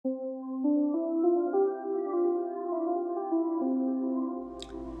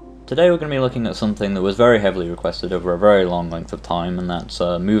Today we're going to be looking at something that was very heavily requested over a very long length of time, and that's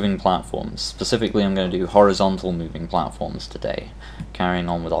moving platforms. Specifically, I'm going to do horizontal moving platforms today, carrying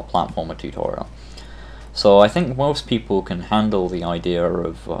on with our platformer tutorial. So I think most people can handle the idea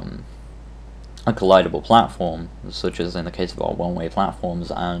of a collidable platform, such as in the case of our one-way platforms,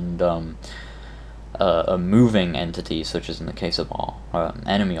 and a moving entity, such as in the case of our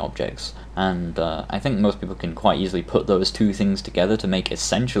enemy objects. And I think most people can quite easily put those two things together to make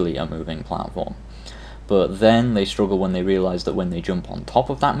essentially a moving platform. But then they struggle when they realize that when they jump on top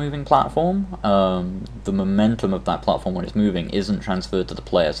of that moving platform, the momentum of that platform when it's moving isn't transferred to the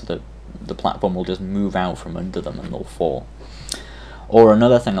player, so that the platform will just move out from under them and they'll fall. Or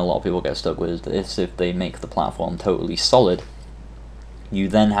another thing a lot of people get stuck with is if they make the platform totally solid, you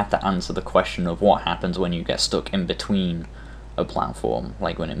then have to answer the question of what happens when you get stuck in between a platform,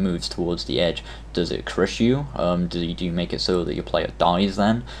 like when it moves towards the edge. Does it crush you? Do you make it so that your player dies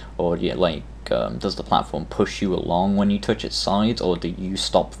then? Or do you, does the platform push you along when you touch its sides, or do you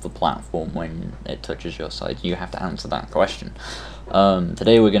stop the platform when it touches your sides? You have to answer that question.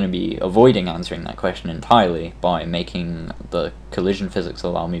 Today we're going to be avoiding answering that question entirely by making the collision physics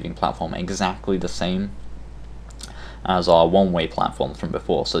of our moving platform exactly the same as our one-way platforms from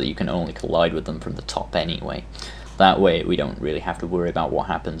before, so that you can only collide with them from the top anyway. That way we don't really have to worry about what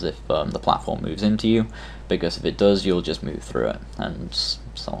happens if the platform moves into you, because if it does, you'll just move through it, and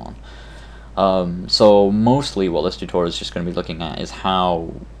so on. So mostly what this tutorial is just going to be looking at is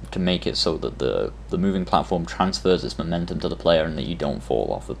how to make it so that the moving platform transfers its momentum to the player and that you don't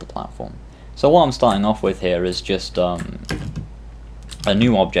fall off of the platform. So what I'm starting off with here is just a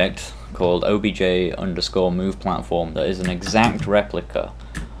new object called obj_move_platform that is an exact replica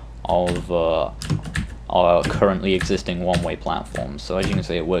of our currently existing one-way platforms. So as you can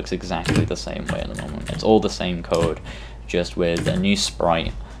see, it works exactly the same way at the moment. It's all the same code, just with a new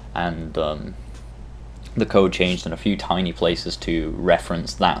sprite, and the code changed in a few tiny places to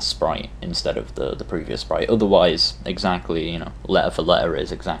reference that sprite instead of the previous sprite. Otherwise, exactly, letter for letter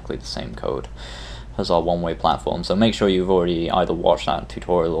is exactly the same code as our one-way platform. So make sure you've already either watched that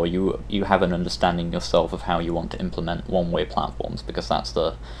tutorial or you have an understanding yourself of how you want to implement one-way platforms, because that's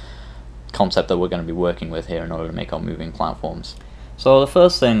the concept that we're going to be working with here in order to make our moving platforms. So the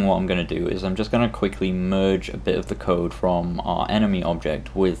first thing what I'm going to do is I'm just going to quickly merge a bit of the code from our enemy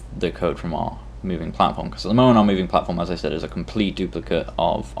object with the code from our moving platform, because at the moment our moving platform, as I said, is a complete duplicate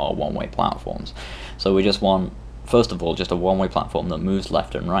of our one-way platforms. So we just want, first of all, just a one-way platform that moves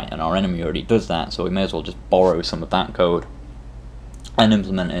left and right, and our enemy already does that, so we may as well just borrow some of that code and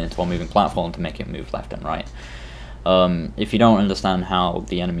implement it into our moving platform to make it move left and right. If you don't understand how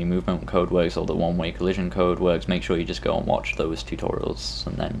the enemy movement code works or the one-way collision code works, make sure you just go and watch those tutorials,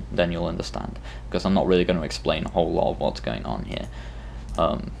 and then you'll understand, because I'm not really going to explain a whole lot of what's going on here,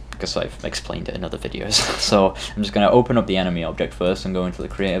 because I've explained it in other videos. So I'm just going to open up the enemy object first and go into the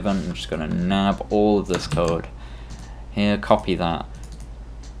create event. I'm just going to nab all of this code here, copy that,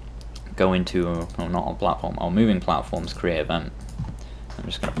 go into, not our platform, our moving platforms create event. I'm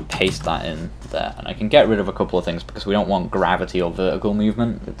just going to paste that in there, and I can get rid of a couple of things because we don't want gravity or vertical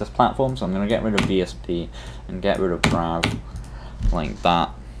movement with this platform, so I'm going to get rid of VSP and get rid of grav, like that.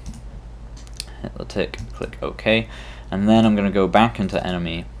 Hit the tick, click OK, and then I'm going to go back into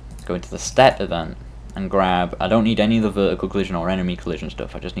enemy, go into the step event, and grab, I don't need any of the vertical collision or enemy collision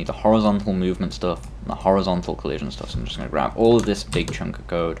stuff, I just need the horizontal movement stuff and the horizontal collision stuff. So I'm just going to grab all of this big chunk of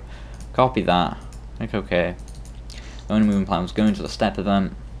code, copy that, click OK, go into moving platforms, go into the step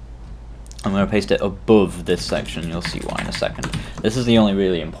event, I'm going to paste it above this section. You'll see why in a second. This is the only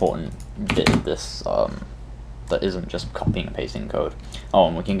really important bit of this that isn't just copying and pasting code. Oh,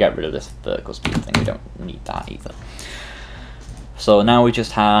 and we can get rid of this vertical speed thing, we don't need that either. So now we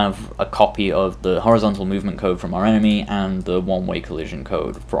just have a copy of the horizontal movement code from our enemy and the one-way collision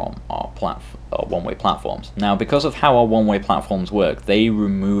code from our one-way platforms. Now, because of how our one-way platforms work, they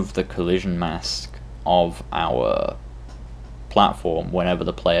remove the collision mask of our platform whenever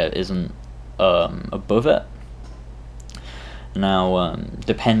the player isn't above it. Now,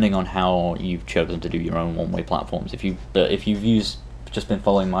 depending on how you've chosen to do your own one-way platforms, if you've just been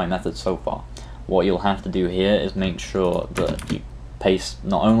following my methods so far, what you'll have to do here is make sure that you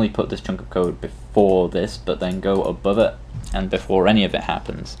not only put this chunk of code before this, but then go above it, and before any of it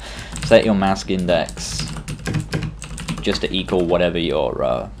happens, set your mask index just to equal whatever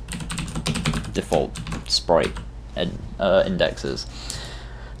your default sprite index is.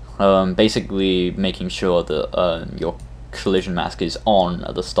 Basically making sure that your collision mask is on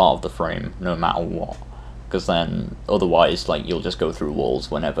at the start of the frame, no matter what, because then otherwise, you'll just go through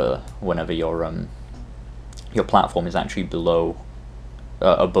walls whenever your platform is actually below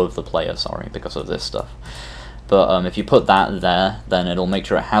above the player, sorry, because of this stuff. But if you put that there, then it'll make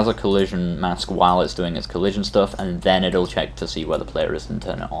sure it has a collision mask while it's doing its collision stuff, and then it'll check to see where the player is and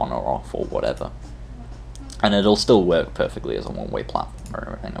turn it on or off or whatever. And it'll still work perfectly as a one-way platform or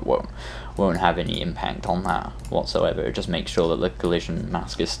everything. It won't have any impact on that whatsoever. It just makes sure that the collision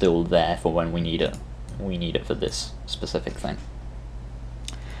mask is still there for when we need it. We need it for this specific thing.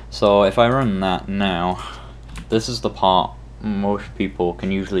 So if I run that now, this is the part most people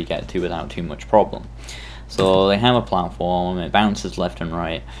can usually get to without too much problem. So they have a platform, it bounces left and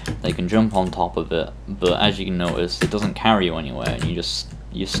right, they can jump on top of it, but as you can notice, it doesn't carry you anywhere, and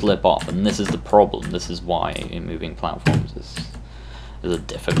you slip off, and this is the problem. This is why in moving platforms is a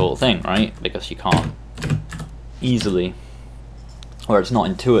difficult thing, right? Because you can't easily, or it's not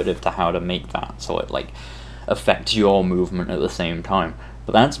intuitive to how to make that, so it like affects your movement at the same time.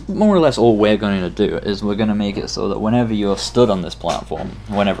 But that's more or less all we're going to do, is we're going to make it so that whenever you're stood on this platform,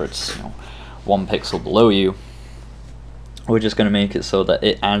 whenever it's, you know, 1 pixel below you, we're just going to make it so that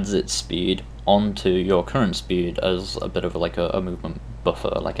it adds its speed onto your current speed as a bit of like a movement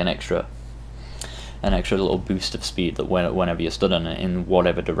buffer, like an extra little boost of speed that whenever you're stood on it in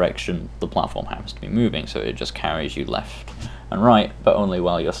whatever direction the platform happens to be moving, so it just carries you left and right, but only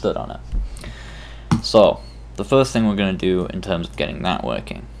while you're stood on it. So the first thing we're going to do in terms of getting that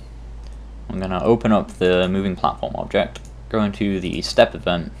working, I'm going to open up the moving platform object, go into the step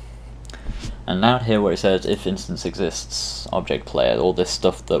event, and down here where it says if instance exists object player, all this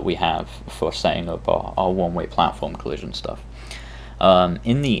stuff that we have for setting up our one-way platform collision stuff.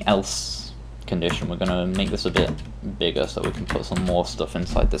 In the else condition, we're going to make this a bit bigger so we can put some more stuff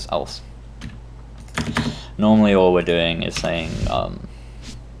inside this else. Normally all we're doing is saying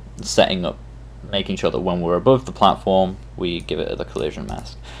setting up, making sure that when we're above the platform we give it the collision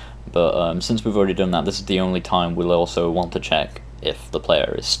mask. But since we've already done that, this is the only time we'll also want to check if the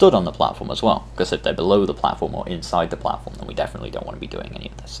player is stood on the platform as well, because if they're below the platform or inside the platform, then we definitely don't want to be doing any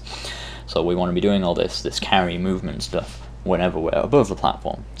of this. So we want to be doing all this carry movement stuff whenever we're above the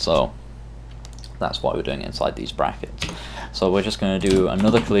platform. So that's why we're doing it inside these brackets. So we're just going to do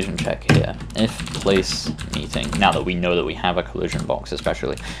another collision check here. If place meeting, now that we know that we have a collision box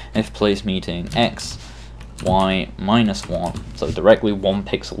especially, if place meeting x, y -1, so directly 1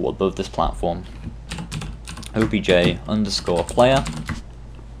 pixel above this platform, obj underscore player,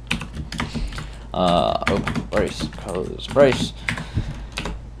 open brace, close brace.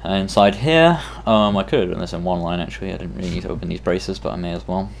 And inside here, I could have done this in one line actually, I didn't really need to open these braces, but I may as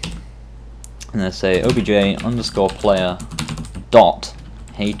well. And let's say obj underscore player dot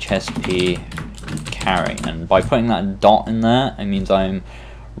hsp carry, and by putting that dot in there, it means I'm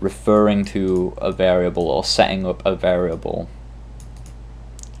referring to a variable or setting up a variable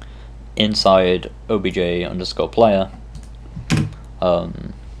inside obj underscore player,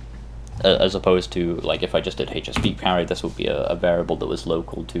 as opposed to, like, if I just did hsp carry, this would be a variable that was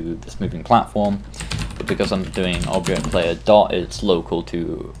local to this moving platform, but because I'm doing object player dot, it's local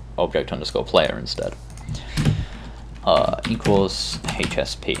to object underscore player instead. Equals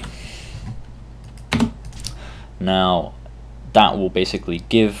hsp. Now that will basically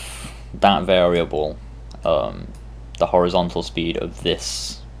give that variable the horizontal speed of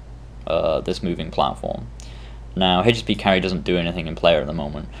this this moving platform. Now hsp carry doesn't do anything in player at the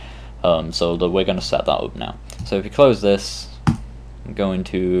moment, so we're going to set that up now. So if you close this, go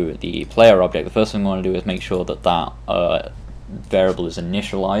into the player object, the first thing we want to do is make sure that that variable is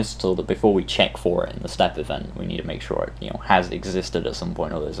initialized, so that before we check for it in the step event, we need to make sure it, you know, has existed at some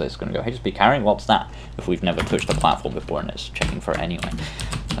point, otherwise it's going to go hsp carry, what's that, if we've never touched the platform before and it's checking for it anyway.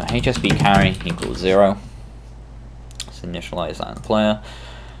 So hsp carry equals 0. Let's initialize that in the player.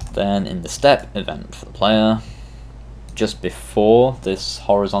 Then in the step event for the player, just before this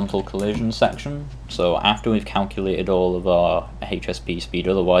horizontal collision section, so after we've calculated all of our hsp speed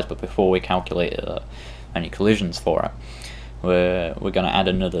otherwise, but before we calculate any collisions for it, we're going to add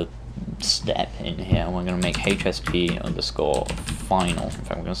another step in here. We're going to make hsp underscore final. In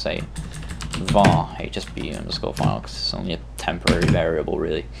fact, we're going to say var hsp underscore final, because it's only a temporary variable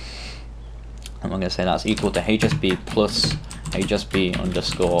really. And we're going to say that's equal to hsp plus hsp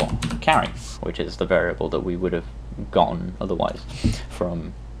underscore carry, which is the variable that we would have gotten otherwise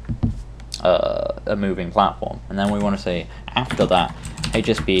from a moving platform. And then we want to say after that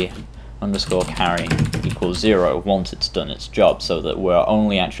hsp underscore carry equals 0 once it's done its job, so that we're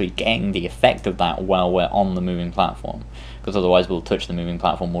only actually getting the effect of that while we're on the moving platform, because otherwise we'll touch the moving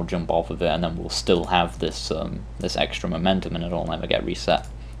platform, we'll jump off of it, and then we'll still have this this extra momentum and it'll never get reset.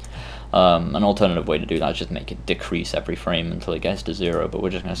 An alternative way to do that is just make it decrease every frame until it gets to 0, but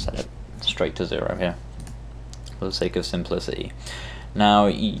we're just going to set it straight to 0 here for the sake of simplicity. Now,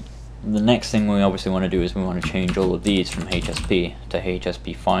 the next thing we obviously want to do is we want to change all of these from HSP to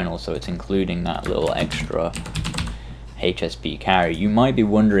HSP final, so it's including that little extra HSP carry. You might be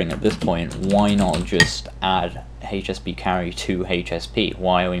wondering at this point, why not just add HSP carry to HSP?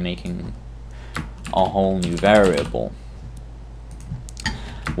 Why are we making a whole new variable?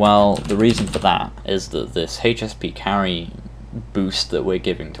 Well, the reason for that is that this HSP carry boost that we're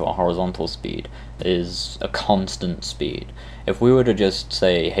giving to our horizontal speed is a constant speed. If we were to just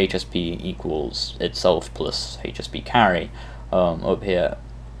say HSP equals itself plus HSP carry up here,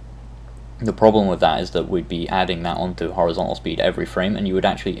 the problem with that is that we'd be adding that onto horizontal speed every frame, and you would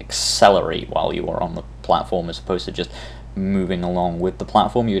actually accelerate while you are on the platform as opposed to just moving along with the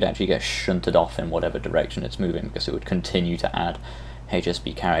platform. You would actually get shunted off in whatever direction it's moving, because it would continue to add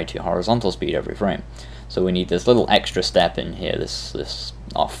HSP carry to horizontal speed every frame. So we need this little extra step in here, this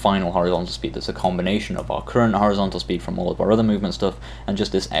our final horizontal speed that's a combination of our current horizontal speed from all of our other movement stuff and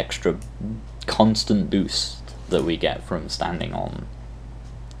just this extra constant boost that we get from standing on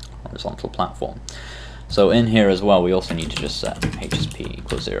horizontal platform. So in here as well, we also need to just set HSP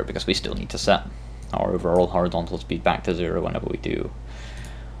equals 0, because we still need to set our overall horizontal speed back to 0 whenever we do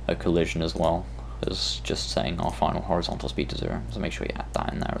a collision as well as just setting our final horizontal speed to 0. So make sure you add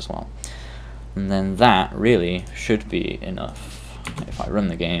that in there as well. And then that really should be enough. If I run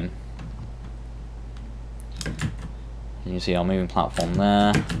the game, and you see our moving platform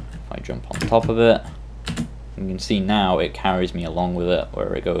there, if I jump on top of it, you can see now it carries me along with it.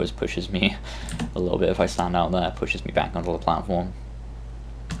 Where it goes pushes me a little bit. If I stand out there, it pushes me back onto the platform,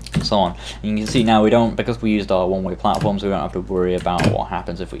 and so on. And you can see now we don't, because we used our one-way platforms, we don't have to worry about what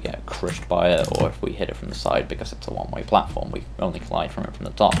happens if we get crushed by it or if we hit it from the side, because it's a one-way platform. We only collide from it from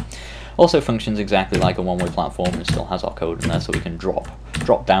the top. Also functions exactly like a one-way platform and still has our code in there, so we can drop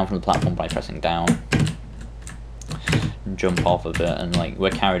down from the platform by pressing down, and jump off of it, and like we're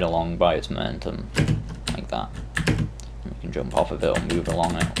carried along by its momentum like that. And we can jump off of it or move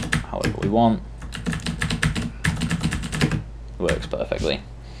along it however we want. Works perfectly.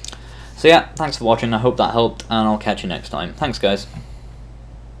 So yeah, thanks for watching, I hope that helped, and I'll catch you next time. Thanks guys.